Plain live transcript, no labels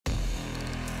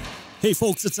Hey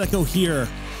folks, it's Echo here.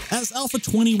 As Alpha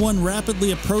 21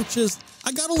 rapidly approaches,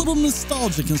 I got a little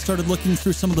nostalgic and started looking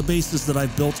through some of the bases that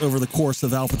I've built over the course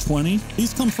of Alpha 20.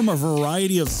 These come from a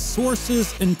variety of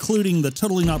sources, including the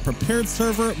Totally Not Prepared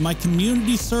server, my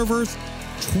community servers,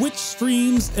 Twitch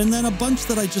streams, and then a bunch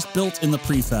that I just built in the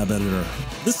prefab editor.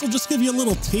 This will just give you a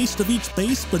little taste of each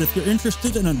base, but if you're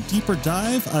interested in a deeper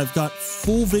dive, I've got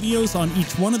full videos on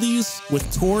each one of these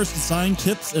with tours, design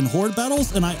tips, and horde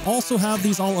battles, and I also have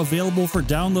these all available for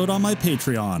download on my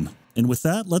Patreon. And with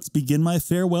that, let's begin my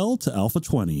farewell to Alpha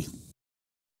 20.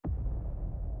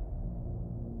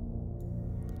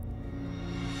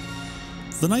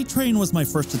 The Night Train was my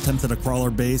first attempt at a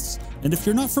crawler base, and if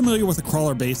you're not familiar with a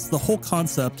crawler base, the whole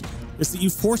concept is that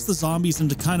you force the zombies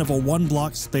into kind of a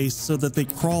one-block space so that they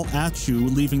crawl at you,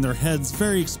 leaving their heads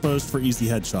very exposed for easy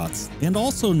headshots. And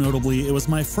also notably, it was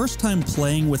my first time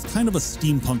playing with kind of a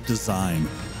steampunk design.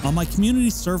 On my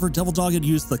community server, Devil Dog had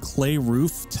used the clay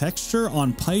roof texture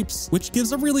on pipes, which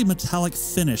gives a really metallic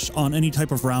finish on any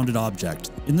type of rounded object.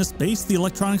 In this base, the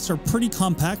electronics are pretty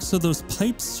compact, so those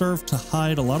pipes serve to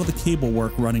hide a lot of the cable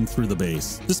work running through the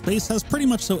base. This base has pretty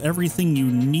much everything you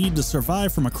need to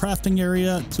survive, from a crafting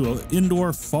area to an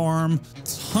indoor farm,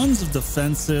 tons of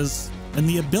defenses, and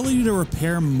the ability to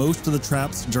repair most of the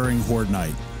traps during Horde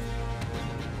night.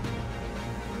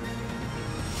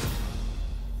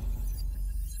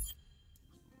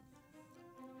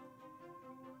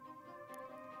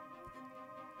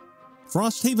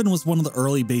 Frosthaven was one of the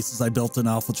early bases I built in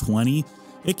Alpha 20.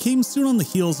 It came soon on the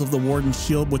heels of the WARDEN'S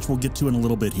shield, which we'll get to in a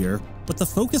little bit here. But the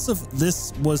focus of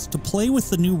this was to play with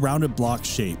the new rounded block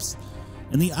shapes.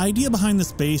 And the idea behind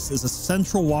this base is a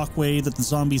central walkway that the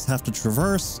zombies have to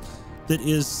traverse that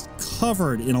is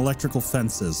covered in electrical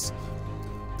fences.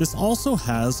 This also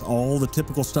has all the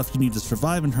typical stuff you need to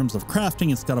survive in terms of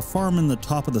crafting. It's got a farm in the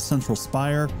top of the central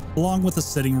spire, along with a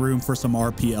sitting room for some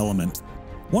RP element.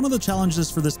 One of the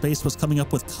challenges for this base was coming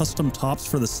up with custom tops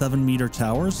for the 7-meter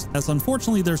towers, as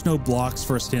unfortunately there's no blocks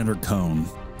for a standard cone.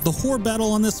 The horde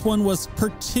battle on this one was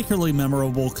particularly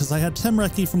memorable because I had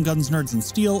Temreki from Guns, Nerds, and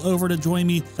Steel over to join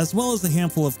me, as well as a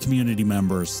handful of community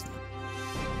members.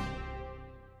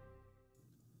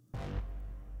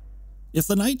 If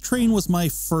the Night Train was my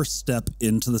first step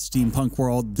into the steampunk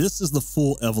world, this is the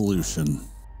full evolution.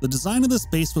 The design of this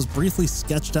base was briefly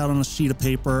sketched out on a sheet of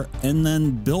paper and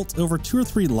then built over 2 or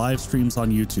 3 live streams on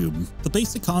YouTube. The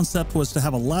basic concept was to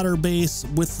have a ladder base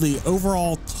with the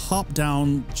overall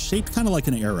top-down shaped kind of like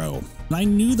an arrow. And I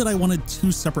knew that I wanted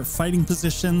 2 separate fighting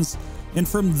positions, and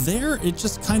from there it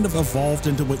just kind of evolved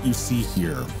into what you see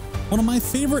here. One of my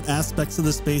favorite aspects of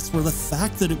this base were the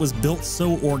fact that it was built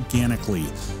so organically.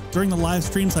 During the live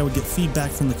streams, I would get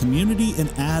feedback from the community and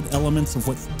add elements of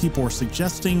what people were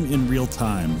suggesting in real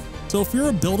time. So if you're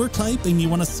a builder type and you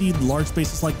want to see large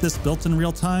bases like this built in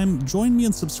real time, join me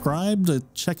and subscribe to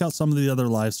check out some of the other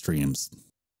live streams.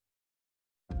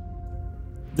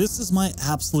 This is my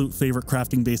absolute favorite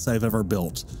crafting base I've ever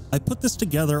built. I put this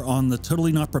together on the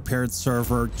Totally Not Prepared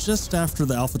server just after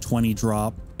the Alpha 20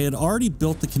 drop. I had already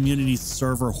built the community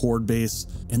server horde base,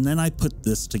 and then I put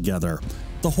this together.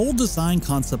 The whole design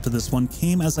concept of this one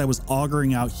came as I was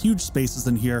augering out huge spaces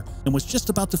in here and was just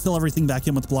about to fill everything back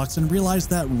in with blocks and realized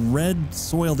that red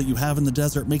soil that you have in the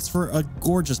desert makes for a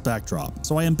gorgeous backdrop.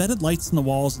 So I embedded lights in the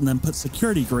walls and then put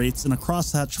security grates in a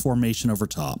crosshatch formation over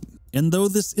top. And though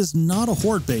this is not a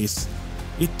horde base,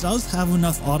 it does have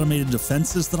enough automated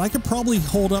defenses that I could probably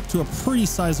hold up to a pretty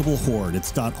sizable horde.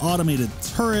 It's got automated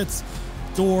turrets,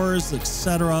 doors,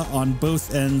 etc. on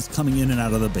both ends coming in and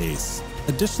out of the base.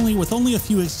 Additionally, with only a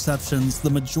few exceptions, the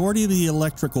majority of the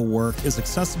electrical work is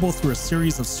accessible through a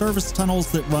series of service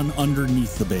tunnels that run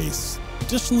underneath the base.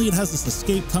 Additionally, it has this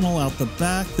escape tunnel out the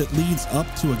back that leads up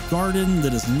to a garden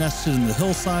that is nested in the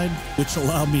hillside, which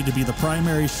allowed me to be the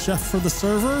primary chef for the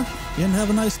server and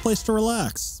have a nice place to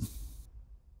relax.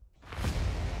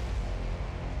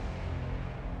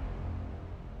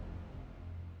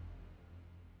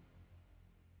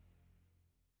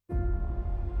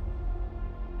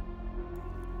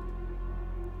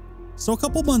 So a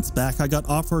couple months back, I got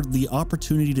offered the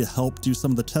opportunity to help do some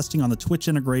of the testing on the Twitch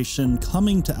integration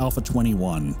coming to Alpha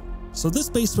 21. So this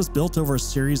base was built over a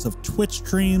series of Twitch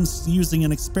streams using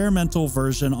an experimental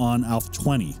version on Alpha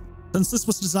 20. Since this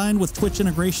was designed with Twitch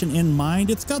integration in mind,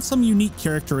 it's got some unique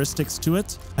characteristics to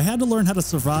it. I had to learn how to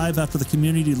survive after the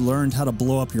community learned how to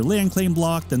blow up your land claim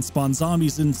block, then spawn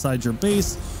zombies inside your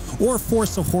base, or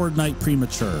force a horde night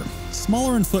premature.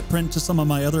 Smaller in footprint to some of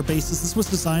my other bases, this was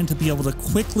designed to be able to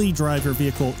quickly drive your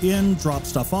vehicle in, drop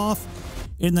stuff off,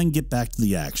 and then get back to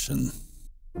the action.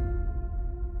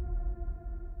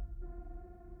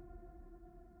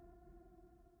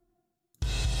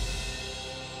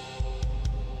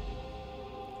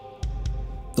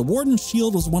 The Warden's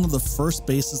Shield was one of the first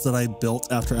bases that I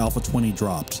built after Alpha 20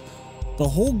 dropped. The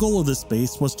whole goal of this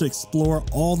base was to explore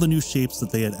all the new shapes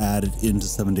that they had added into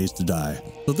 7 Days to Die.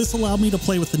 So this allowed me to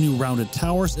play with the new rounded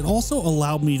towers. It also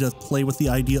allowed me to play with the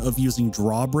idea of using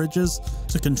drawbridges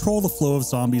to control the flow of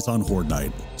zombies on Horde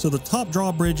Night. So the top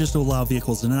drawbridge is to allow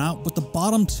vehicles in and out, but the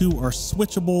bottom two are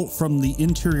switchable from the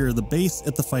interior of the base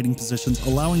at the fighting positions,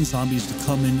 allowing zombies to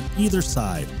come in either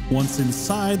side. Once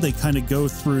inside, they kind of go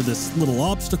through this little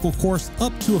obstacle course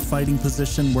up to a fighting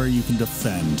position where you can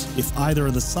defend. If either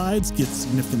of the sides gets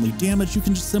significantly damaged, you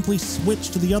can just simply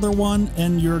switch to the other one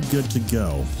and you're good to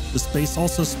go. This base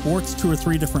also sports 2 or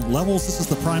 3 different levels. This is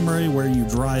the primary where you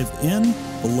drive in.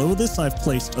 Below this, I've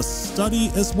placed a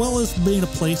study as well as made a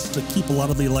place to keep a lot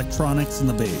of the electronics in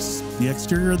the base. The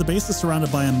exterior of the base is surrounded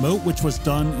by a moat, which was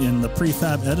done in the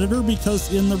prefab editor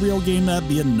because in the real game that'd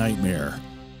be a nightmare.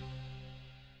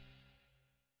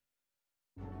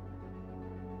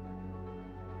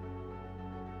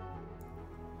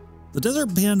 The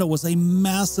Desert Panda was a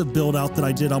massive build out that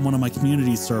I did on one of my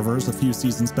community servers a few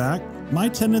seasons back. My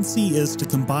tendency is to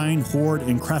combine Horde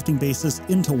and crafting bases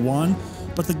into one,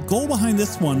 but the goal behind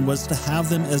this one was to have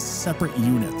them as separate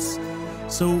units.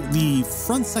 So the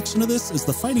front section of this is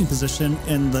the fighting position,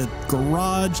 and the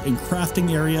garage and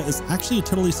crafting area is actually a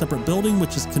totally separate building,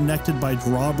 which is connected by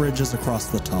drawbridges across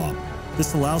the top.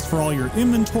 This allows for all your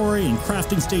inventory and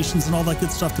crafting stations and all that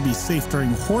good stuff to be safe during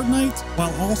Horde Night,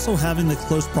 while also having the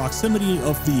close proximity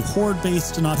of the Horde base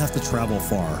to not have to travel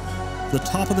far. The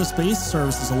top of this base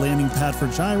serves as a landing pad for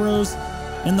gyros,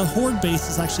 and the Horde base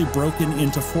is actually broken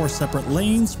into 4 separate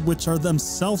lanes, which are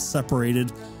themselves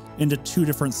separated into 2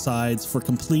 different sides for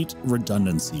complete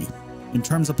redundancy. In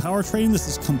terms of powertrain, this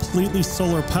is completely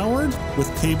solar powered,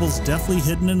 with cables deftly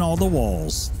hidden in all the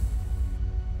walls.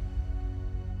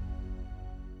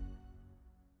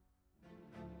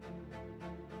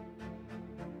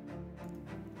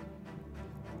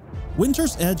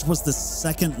 Winter's Edge was the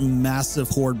second massive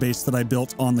Horde base that I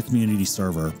built on the community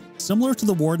server. Similar to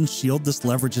the Warden's Shield, this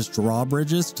leverages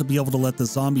drawbridges to be able to let the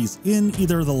zombies in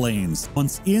either of the lanes.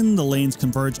 Once in, the lanes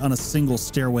converge on a single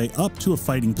stairway up to a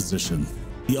fighting position.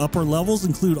 The upper levels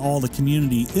include all the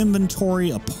community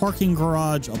inventory, a parking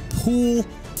garage, a pool,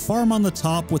 farm on the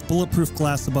top with bulletproof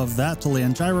glass above that to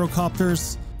land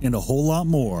gyrocopters, and a whole lot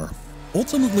more.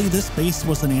 Ultimately, this base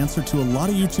was an answer to a lot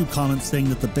of YouTube comments saying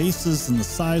that the bases and the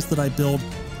size that I build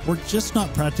were just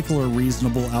not practical or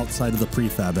reasonable outside of the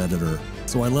prefab editor.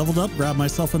 So I leveled up, grabbed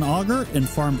myself an auger, and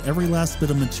farmed every last bit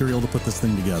of material to put this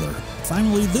thing together.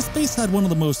 Finally, this base had one of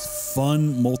the most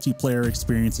fun multiplayer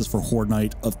experiences for Horde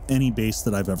Night of any base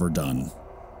that I've ever done.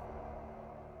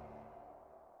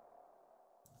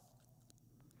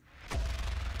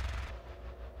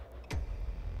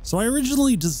 So I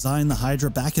originally designed the Hydra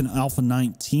back in Alpha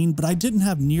 19, but I didn't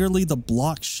have nearly the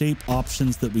block shape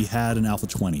options that we had in Alpha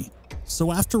 20.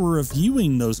 So after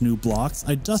reviewing those new blocks,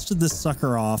 I dusted this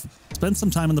sucker off, spent some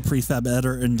time in the prefab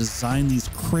editor, and designed these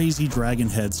crazy dragon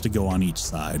heads to go on each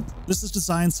side. This is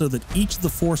designed so that each of the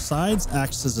 4 sides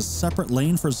acts as a separate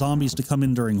lane for zombies to come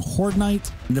in during Horde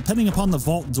Night, and depending upon the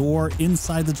vault door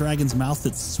inside the dragon's mouth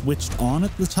that's switched on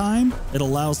at the time, it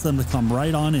allows them to come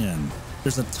right on in.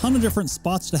 There's a ton of different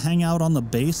spots to hang out on the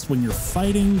base when you're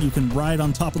fighting. You can ride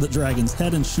on top of the dragon's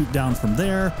head and shoot down from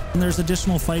there, and there's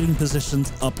additional fighting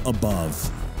positions up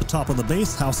above. The top of the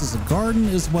base houses a garden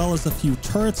as well as a few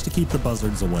turrets to keep the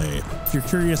buzzards away. If you're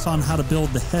curious on how to build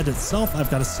the head itself, I've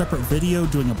got a separate video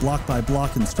doing a block by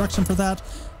block instruction for that,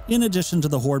 in addition to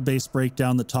the Horde base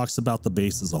breakdown that talks about the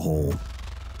base as a whole.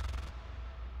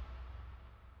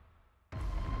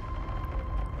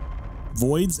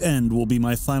 Void's End will be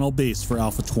my final base for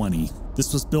Alpha 20.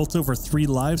 This was built over 3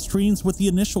 live streams, with the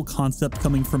initial concept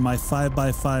coming from my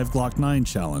 5x5 Glock 9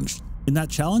 challenge. In that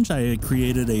challenge, I had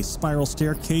created a spiral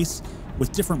staircase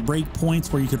with different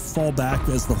breakpoints where you could fall back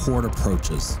as the Horde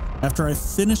approaches. After I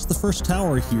finished the first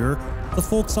tower here, the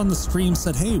folks on the stream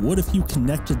said, hey, what if you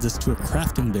connected this to a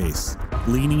crafting base?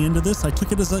 Leaning into this, I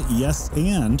took it as a yes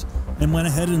and went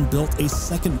ahead and built a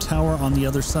second tower on the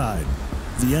other side.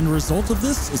 The end result of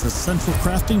this is a central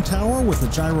crafting tower with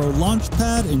a gyro launch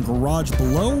pad and garage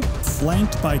below,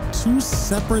 flanked by 2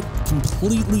 separate,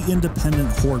 completely independent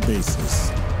Horde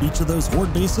bases. Each of those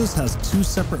Horde bases has 2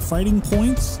 separate fighting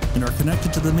points and are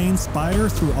connected to the main spire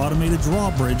through automated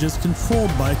drawbridges controlled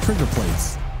by trigger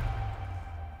plates.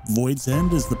 Void's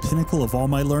End is the pinnacle of all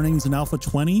my learnings in Alpha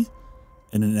 20,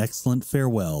 and an excellent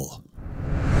farewell.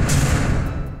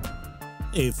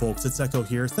 Hey folks, it's Echo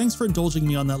here. Thanks for indulging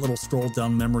me on that little stroll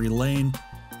down memory lane.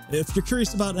 If you're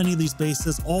curious about any of these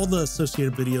bases, all the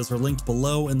associated videos are linked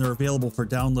below and they're available for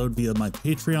download via my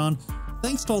Patreon.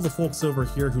 Thanks to all the folks over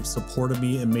here who've supported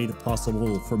me and made it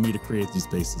possible for me to create these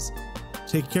bases.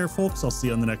 Take care, folks. I'll see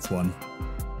you on the next one.